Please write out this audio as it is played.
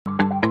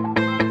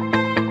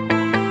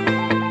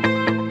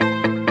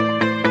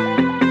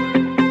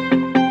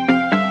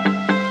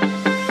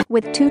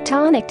With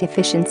Teutonic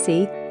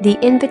efficiency, the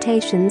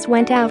invitations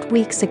went out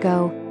weeks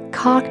ago.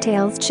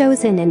 Cocktails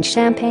chosen and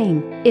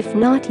champagne, if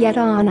not yet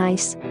on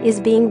ice, is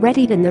being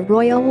readied in the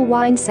royal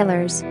wine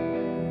cellars.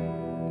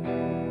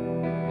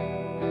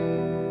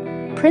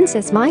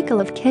 Princess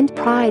Michael of Kent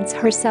prides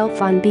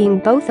herself on being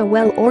both a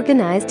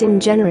well-organized and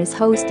generous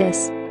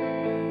hostess.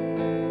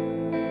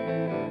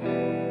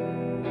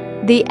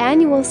 The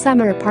annual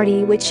summer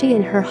party which she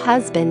and her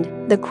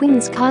husband, the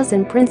Queen's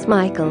cousin Prince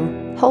Michael,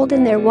 hold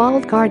in their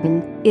walled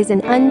garden is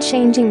an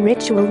unchanging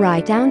ritual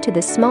right down to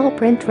the small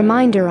print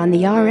reminder on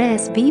the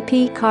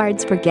RSVP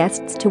cards for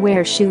guests to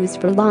wear shoes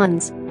for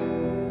lawns.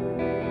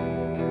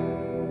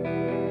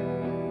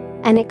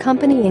 An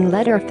accompanying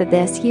letter for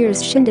this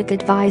year's shindig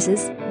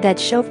advises that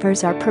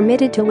chauffeurs are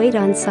permitted to wait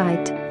on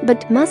site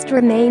but must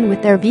remain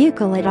with their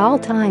vehicle at all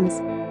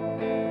times.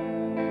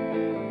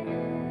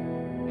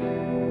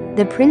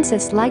 The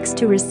princess likes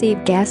to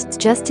receive guests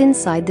just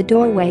inside the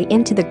doorway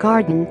into the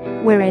garden,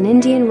 where an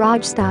Indian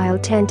Raj-style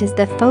tent is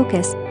the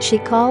focus. She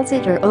calls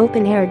it her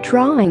open-air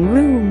drawing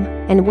room,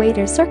 and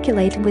waiters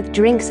circulate with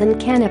drinks and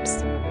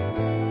canapes.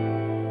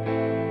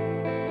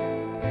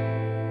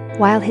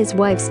 While his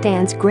wife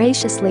stands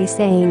graciously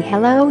saying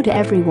hello to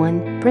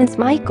everyone, Prince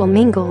Michael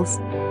mingles.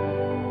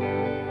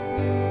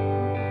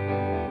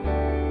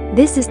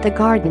 This is the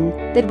garden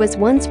that was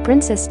once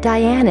Princess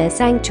Diana's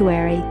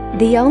sanctuary,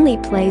 the only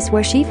place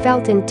where she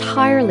felt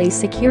entirely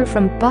secure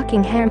from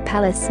Buckingham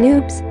Palace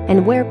snoops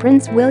and where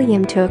Prince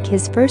William took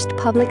his first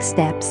public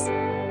steps.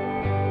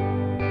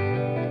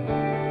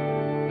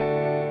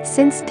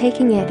 Since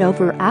taking it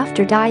over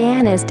after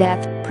Diana's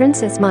death,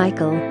 Princess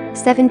Michael,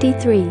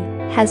 73,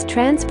 has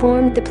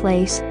transformed the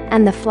place,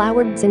 and the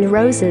flowers and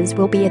roses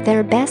will be at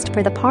their best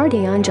for the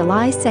party on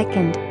July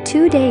 2nd,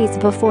 2 days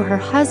before her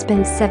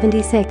husband's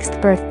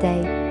 76th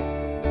birthday.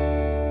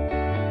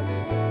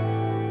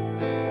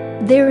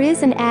 There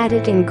is an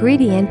added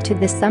ingredient to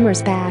this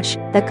summer's bash.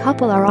 The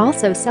couple are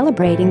also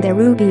celebrating their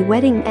ruby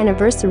wedding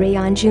anniversary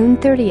on June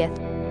 30th.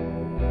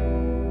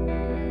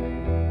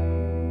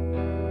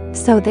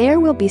 So there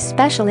will be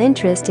special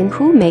interest in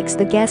who makes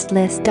the guest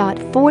list.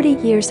 40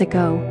 years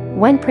ago,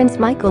 when Prince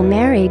Michael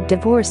married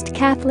divorced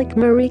Catholic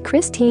Marie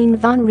Christine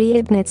von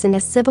Reibnitz in a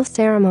civil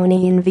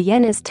ceremony in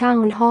Vienna's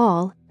town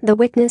hall, the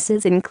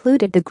witnesses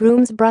included the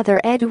groom's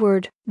brother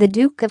Edward, the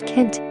Duke of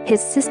Kent,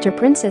 his sister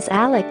Princess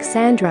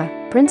Alexandra,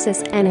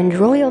 Princess Anne and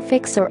royal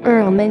fixer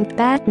Earl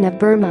Mountbatten of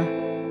Burma.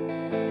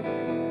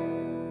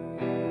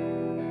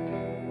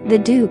 The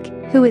Duke,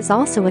 who is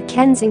also a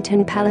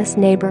Kensington Palace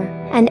neighbor,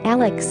 and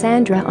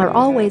Alexandra are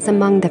always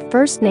among the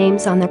first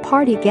names on the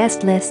party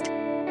guest list.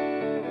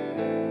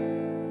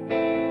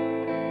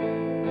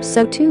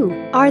 So too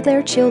are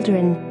their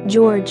children,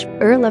 George,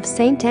 Earl of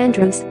St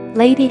Andrews,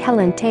 Lady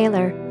Helen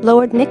Taylor,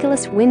 Lord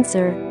Nicholas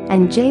Windsor,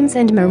 and James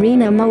and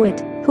Marina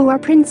Mowat, who are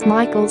Prince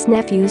Michael's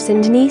nephews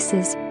and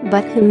nieces,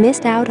 but who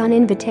missed out on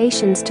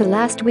invitations to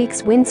last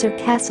week's Windsor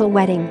Castle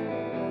wedding.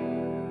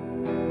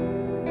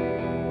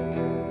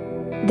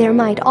 There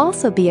might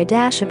also be a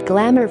dash of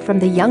glamour from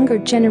the younger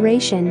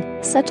generation,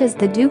 such as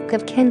the Duke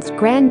of Kent's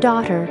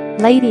granddaughter,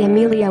 Lady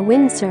Amelia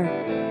Windsor.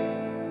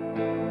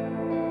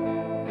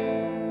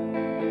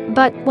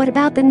 But what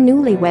about the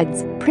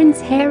newlyweds, Prince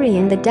Harry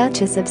and the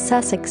Duchess of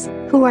Sussex,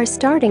 who are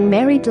starting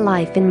married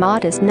life in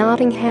modest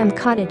Nottingham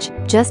Cottage,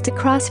 just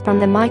across from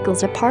the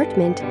Michaels'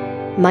 apartment?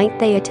 Might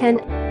they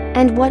attend?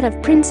 And what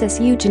of Princess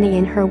Eugenie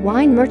and her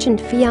wine merchant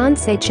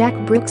fiancé Jack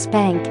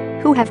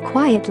Brooksbank, who have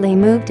quietly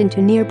moved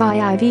into nearby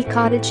Ivy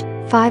Cottage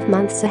 5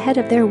 months ahead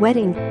of their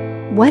wedding?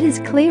 What is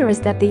clear is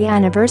that the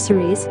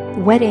anniversaries,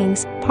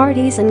 weddings,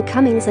 parties and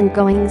comings and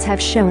goings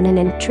have shown an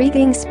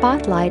intriguing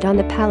spotlight on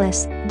the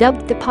palace,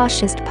 dubbed the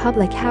poshest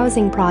public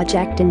housing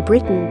project in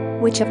Britain,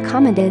 which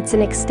accommodates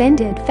an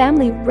extended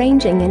family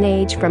ranging in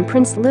age from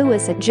Prince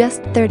Louis at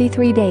just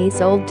 33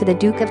 days old to the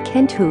Duke of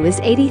Kent, who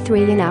is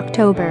 83 in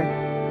October.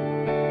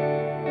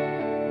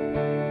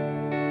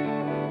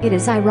 It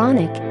is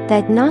ironic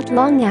that not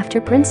long after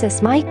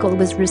Princess Michael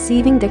was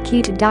receiving the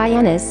key to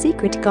Diana's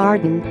secret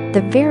garden,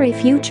 the very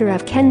future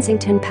of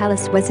Kensington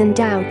Palace was in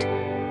doubt.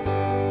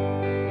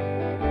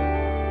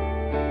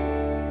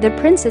 The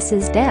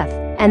princess's death,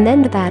 and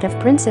then that of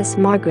Princess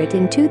Margaret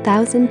in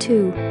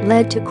 2002,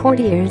 led to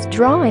courtiers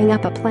drawing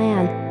up a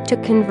plan to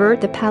convert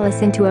the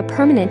palace into a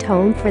permanent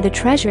home for the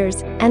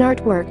treasures and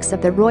artworks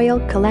of the royal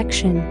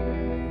collection.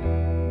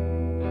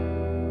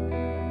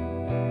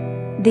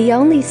 The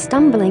only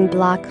stumbling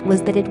block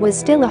was that it was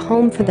still a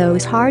home for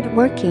those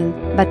hard-working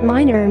but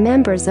minor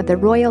members of the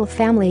royal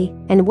family,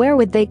 and where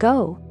would they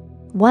go?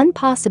 One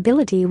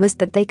possibility was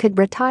that they could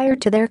retire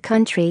to their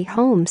country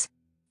homes.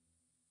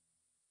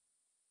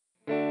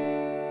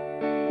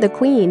 The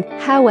Queen,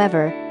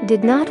 however,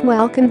 did not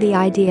welcome the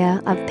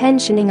idea of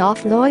pensioning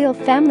off loyal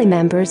family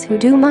members who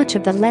do much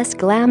of the less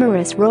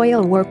glamorous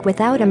royal work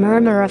without a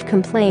murmur of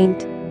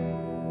complaint.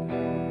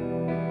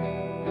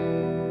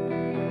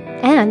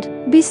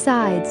 And,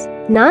 besides,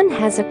 None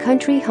has a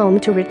country home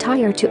to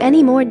retire to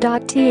anymore.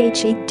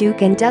 The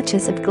Duke and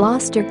Duchess of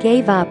Gloucester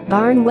gave up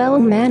Barnwell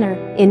Manor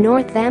in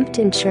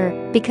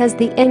Northamptonshire because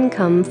the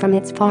income from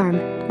its farm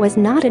was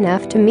not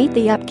enough to meet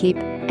the upkeep,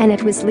 and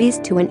it was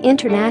leased to an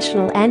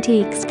international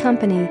antiques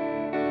company.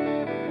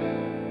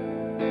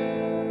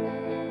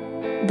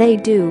 They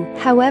do,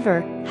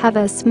 however, have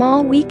a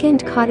small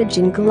weekend cottage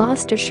in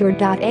Gloucestershire.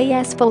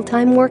 As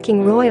full-time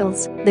working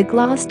royals, the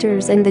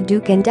Gloucesters and the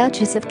Duke and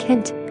Duchess of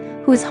Kent,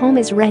 whose home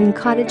is Wren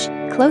Cottage,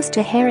 close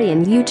to Harry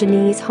and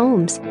Eugenie's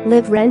homes,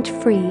 live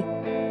rent-free.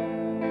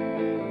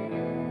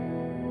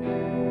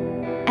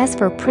 As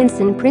for Prince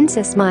and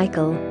Princess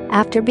Michael,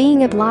 after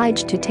being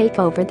obliged to take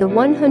over the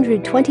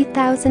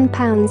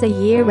 £120,000 a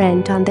year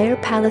rent on their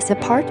palace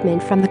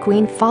apartment from the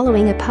Queen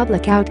following a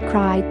public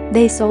outcry,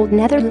 they sold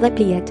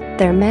Netherlipiat,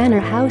 their manor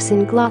house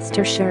in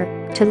Gloucestershire,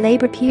 to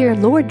Labour peer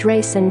Lord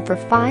Drayson for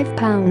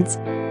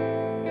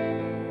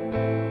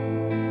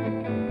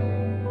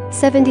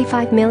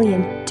 £5.75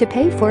 million to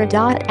pay for it.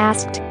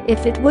 Asked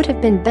if it would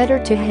have been better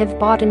to have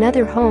bought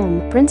another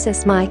home,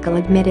 Princess Michael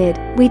admitted,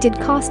 "We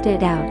did cost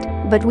it out,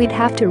 but we'd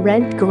have to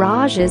rent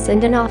garages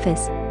and an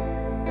office.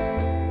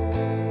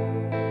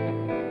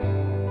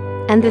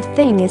 And the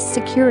thing is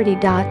security.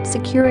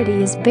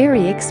 Security is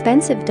very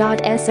expensive.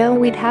 So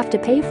we'd have to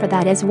pay for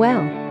that as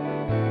well."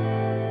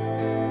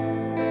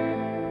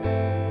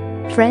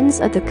 Friends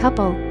of the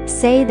couple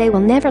say they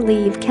will never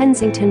leave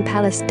Kensington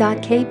Palace.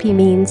 KP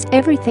means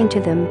everything to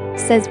them,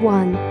 says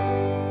one.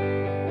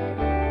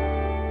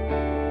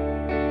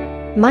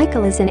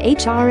 Michael is an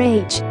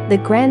HRH, the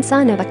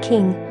grandson of a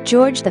king,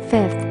 George V,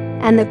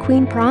 and the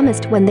Queen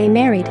promised when they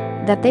married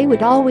that they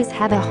would always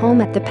have a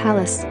home at the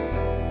palace.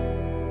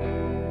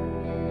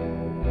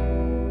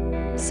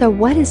 So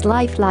what is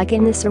life like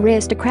in this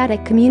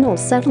aristocratic communal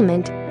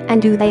settlement,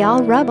 and do they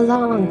all rub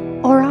along,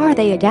 or are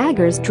they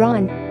daggers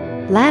drawn?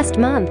 Last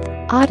month,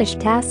 Ottish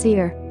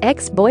Tassier,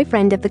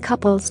 ex-boyfriend of the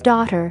couple's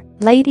daughter,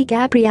 Lady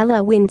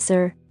Gabriella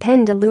Windsor,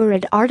 penned a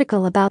lurid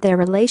article about their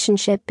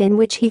relationship in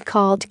which he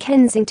called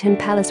Kensington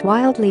Palace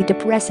wildly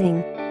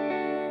depressing.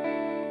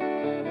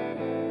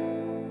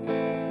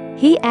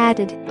 He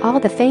added, all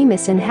the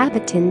famous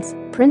inhabitants,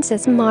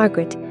 Princess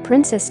Margaret,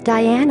 Princess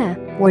Diana,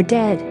 were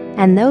dead,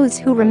 and those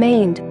who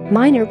remained,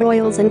 minor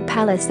royals and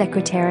palace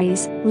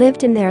secretaries,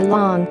 lived in their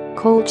long,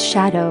 cold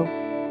shadow.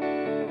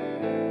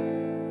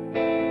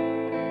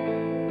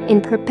 In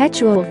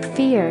perpetual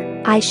fear,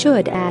 I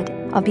should add,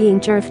 of being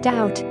jerked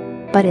out.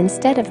 But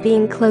instead of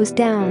being closed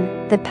down,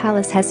 the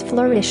palace has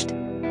flourished.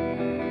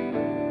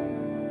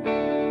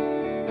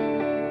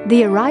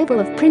 The arrival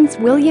of Prince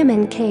William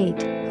and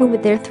Kate, who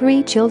with their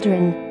 3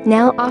 children,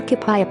 now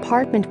occupy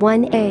apartment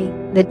 1A,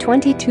 the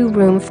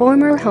 22-room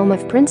former home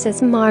of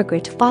Princess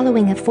Margaret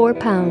following a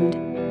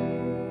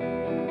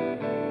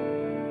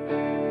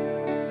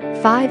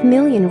 £4.5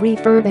 million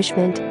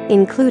refurbishment,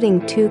 including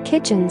 2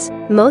 kitchens,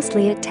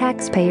 mostly at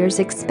taxpayers'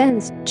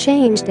 expense,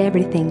 changed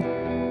everything.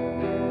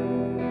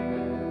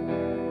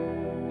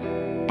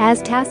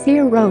 As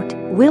Tassier wrote,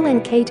 Will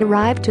and Kate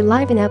arrived to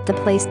liven up the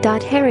place.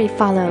 Harry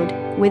followed,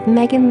 with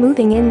Meghan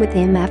moving in with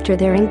him after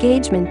their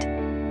engagement.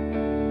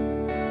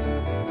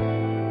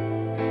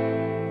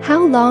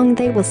 How long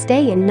they will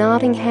stay in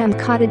Nottingham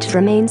Cottage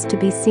remains to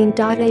be seen.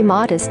 A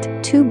modest,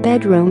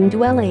 2-bedroom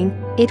dwelling,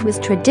 it was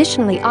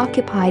traditionally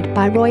occupied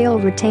by royal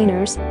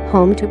retainers,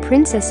 home to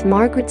Princess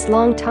Margaret's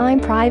longtime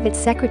private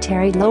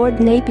secretary Lord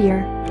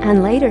Napier,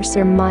 and later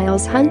Sir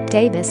Miles Hunt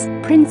Davis,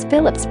 Prince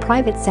Philip's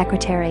private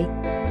secretary.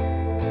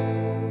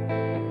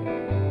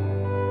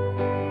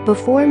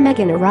 Before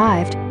Meghan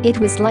arrived, it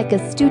was like a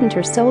student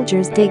or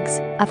soldier's digs.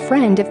 A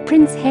friend of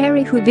Prince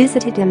Harry who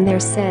visited him there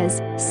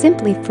says,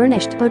 simply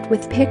furnished but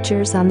with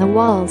pictures on the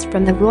walls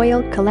from the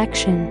royal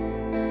collection.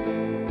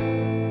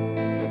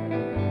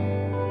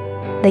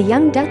 The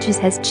young Duchess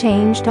has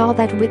changed all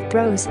that with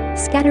throws,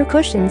 scatter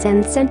cushions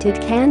and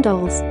scented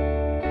candles.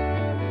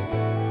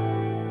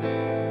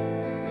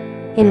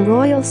 In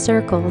royal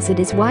circles it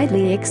is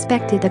widely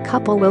expected the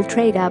couple will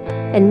trade up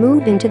and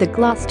move into the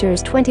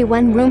Gloucester's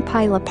 21-room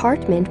pile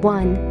apartment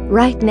 1,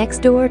 right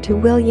next door to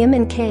William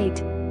and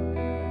Kate.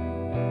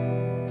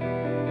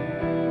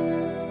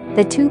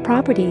 The 2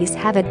 properties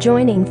have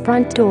adjoining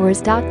front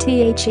doors.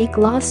 The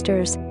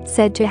Gloucesters,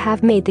 said to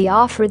have made the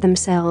offer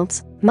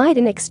themselves, might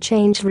in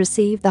exchange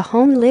receive the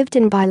home lived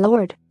in by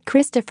Lord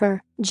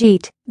Christopher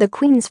Jeet, the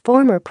Queen's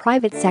former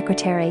private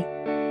secretary.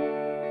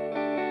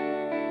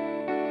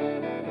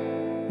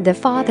 The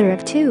father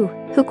of 2,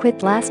 who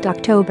quit last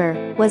October,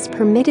 was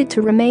permitted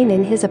to remain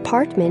in his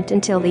apartment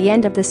until the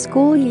end of the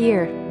school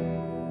year.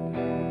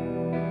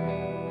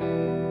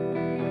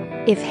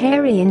 If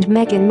Harry and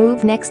Meghan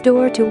move next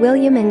door to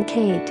William and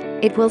Kate,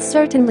 it will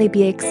certainly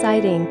be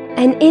exciting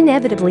and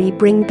inevitably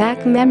bring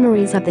back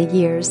memories of the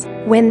years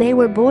when they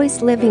were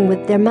boys living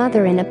with their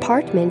mother in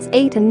apartments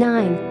 8 and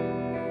 9.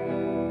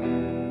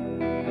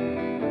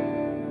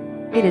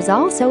 It is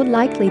also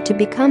likely to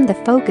become the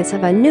focus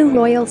of a new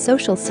royal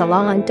social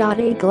salon.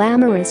 A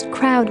glamorous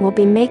crowd will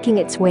be making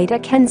its way to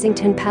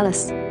Kensington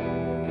Palace.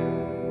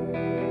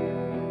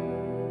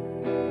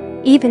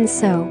 Even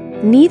so,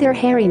 neither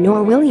Harry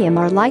nor William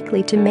are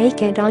likely to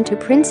make it onto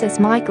Princess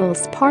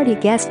Michael's party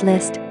guest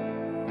list.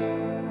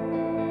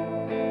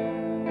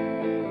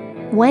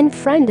 One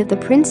friend of the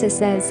princess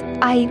says,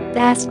 "I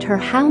asked her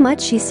how much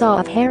she saw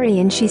of Harry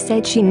and she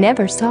said she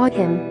never saw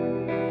him."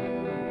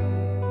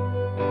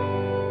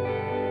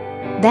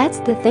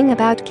 That's the thing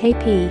about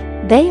KP,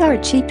 they are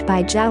cheated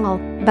by Jowl,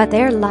 but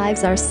their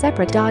lives are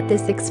separate.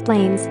 This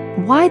explains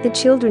why the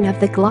children of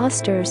the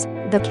Gloucesters,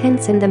 the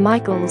Kents and the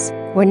Michaels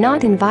were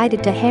not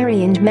invited to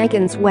Harry and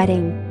Meghan's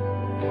wedding.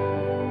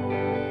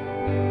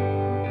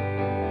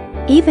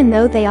 Even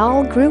though they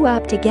all grew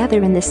up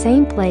together in the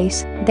same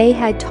place, they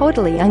had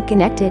totally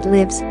unconnected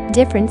lives,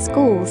 different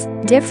schools,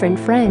 different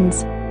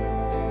friends.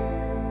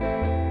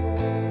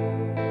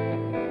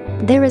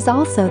 There is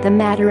also the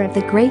matter of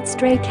the Great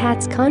Stray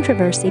Cats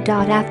controversy.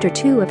 After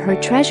two of her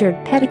treasured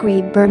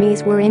pedigree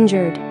Burmese were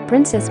injured,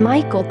 Princess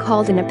Michael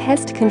called in a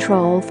pest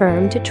control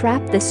firm to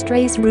trap the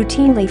strays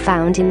routinely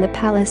found in the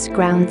palace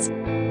grounds.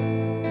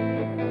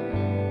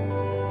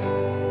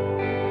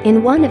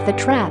 In one of the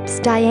traps,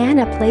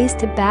 Diana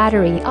placed a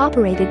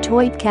battery-operated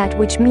toy cat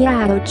which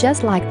meowed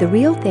just like the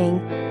real thing.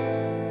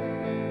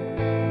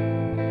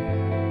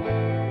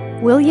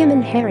 William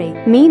and Harry,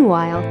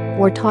 meanwhile,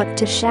 were taught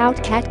to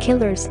shout "cat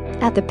killers"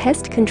 at the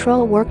pest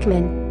control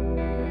workmen.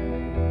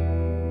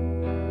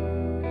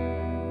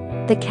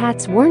 The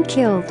cats weren't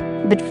killed,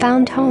 but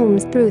found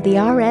homes through the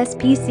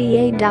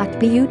RSPCA.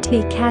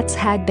 But cats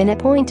had been a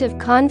point of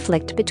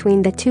conflict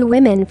between the two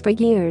women for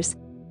years.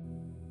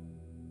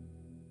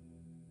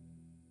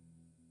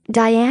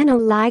 Diana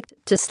liked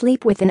to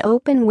sleep with an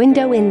open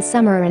window in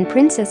summer, and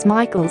Princess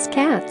Michael's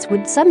cats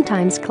would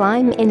sometimes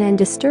climb in and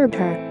disturb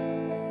her.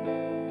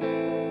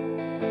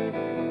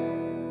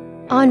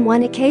 On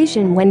one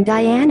occasion when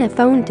Diana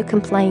phoned to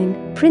complain,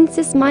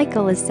 Princess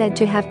Michael is said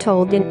to have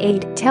told an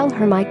aide, "Tell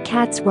her my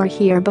cats were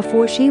here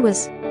before she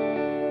was."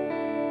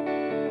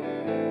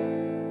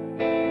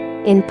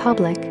 In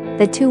public,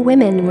 the two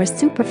women were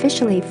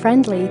superficially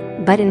friendly,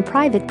 but in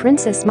private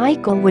Princess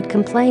Michael would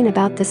complain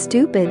about the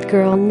stupid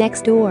girl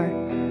next door.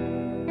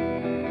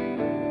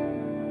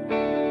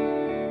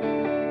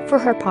 For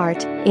her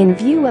part, in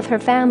view of her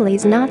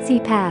family's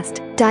Nazi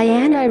past,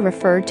 Diana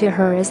referred to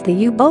her as the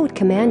U-boat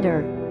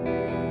commander.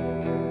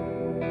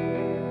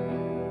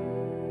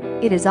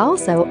 It is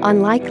also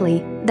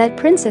unlikely that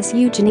Princess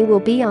Eugenie will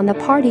be on the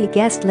party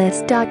guest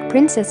list.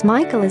 Princess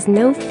Michael is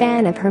no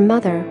fan of her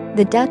mother,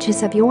 the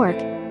Duchess of York.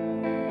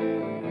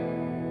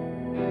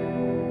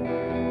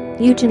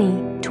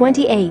 Eugenie,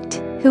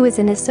 28, who is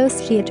an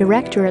associate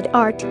director at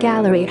Art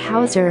Gallery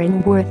Hauser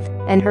in Worth,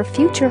 and her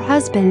future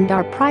husband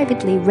are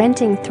privately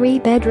renting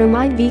three-bedroom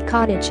Ivy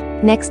Cottage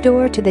next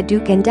door to the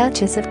Duke and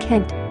Duchess of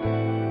Kent.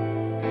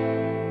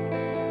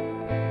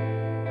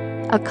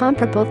 A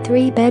comparable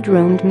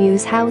three-bedroomed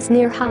Mews house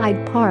near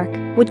Hyde Park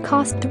would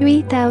cost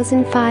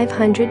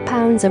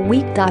 £3,500 a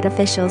week.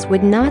 Officials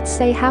would not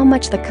say how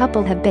much the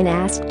couple have been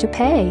asked to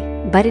pay,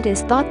 but it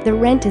is thought the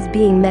rent is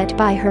being met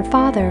by her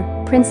father,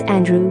 Prince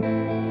Andrew.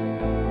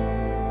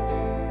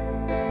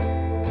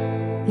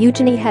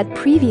 Eugenie had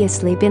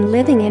previously been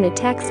living in a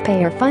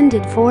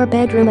taxpayer-funded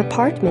four-bedroom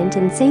apartment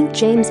in St.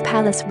 James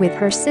Palace with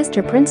her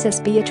sister Princess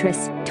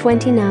Beatrice,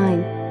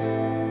 29.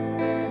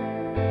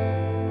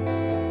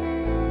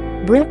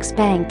 Brooks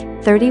Bank,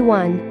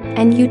 31,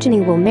 and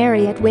Eugenie will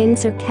marry at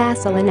Windsor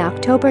Castle in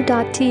October.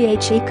 The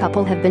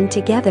couple have been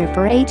together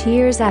for 8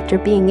 years after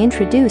being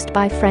introduced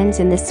by friends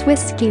in the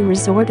Swiss ski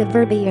resort of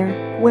Verbier,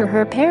 where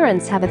her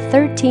parents have a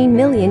 £13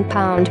 million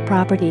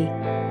property.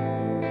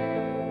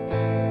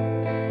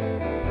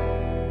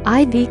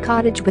 Ivy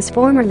Cottage was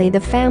formerly the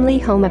family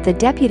home of the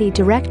deputy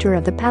director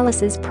of the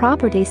palace's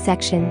property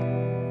section.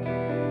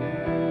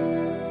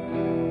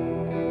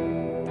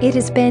 It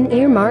has been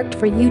earmarked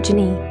for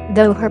Eugenie,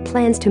 though her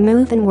plans to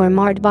move in were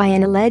marred by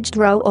an alleged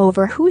row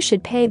over who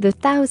should pay the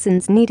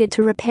thousands needed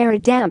to repair a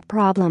damp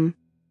problem.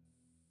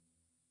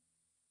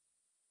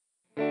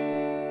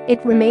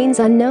 It remains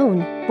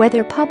unknown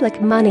whether public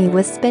money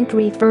was spent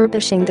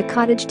refurbishing the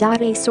cottage.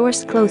 A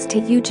source close to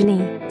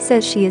Eugenie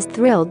says she is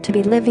thrilled to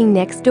be living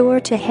next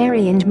door to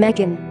Harry and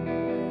Meghan.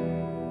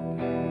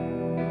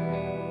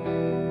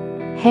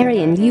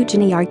 Harry and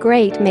Eugenie are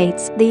great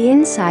mates, the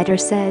insider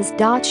says.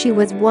 She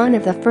was one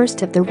of the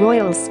first of the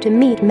royals to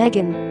meet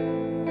Meghan.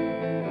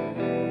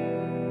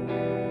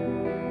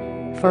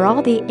 For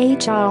all the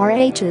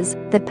HRHs,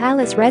 the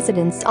palace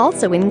residents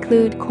also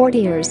include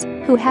courtiers,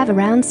 who have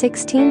around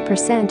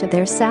 16% of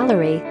their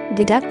salary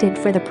deducted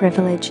for the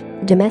privilege,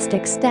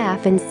 domestic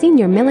staff and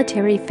senior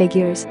military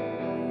figures.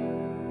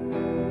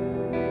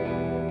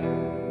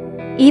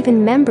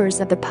 Even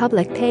members of the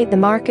public pay the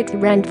market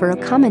rent for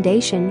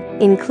accommodation,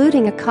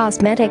 including a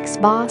cosmetics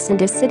boss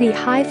and a city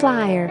high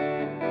flyer.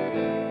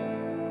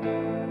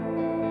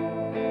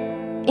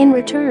 In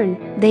return,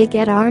 they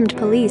get armed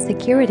police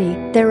security,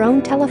 their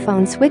own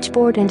telephone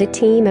switchboard and a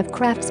team of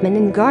craftsmen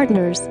and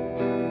gardeners.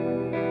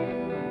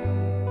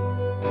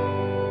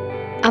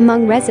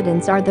 Among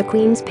residents are the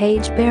Queen's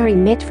Page Barry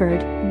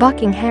Mitford,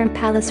 Buckingham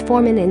Palace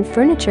foreman and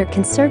furniture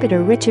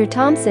conservator Richard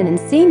Thompson and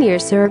senior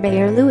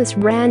surveyor Lewis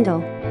Randall.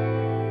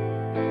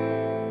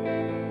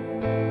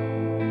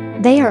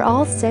 They are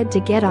all said to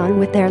get on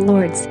with their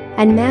lords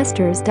and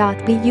masters. But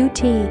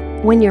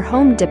when your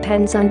home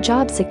depends on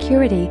job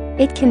security,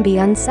 it can be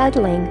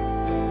unsettling.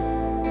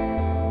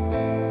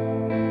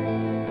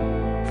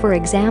 For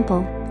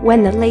example,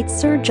 when the late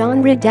Sir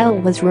John Riddell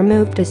was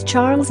removed as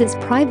Charles's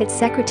private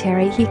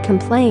secretary, he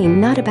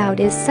complained not about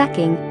his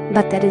sacking,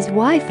 but that his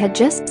wife had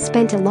just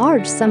spent a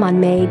large sum on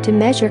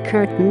made-to-measure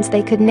curtains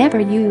they could never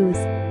use.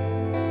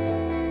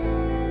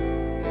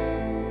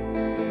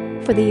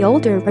 For the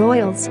older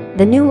royals,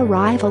 the new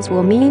arrivals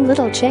will mean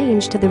little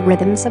change to the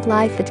rhythms of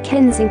life at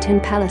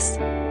Kensington Palace.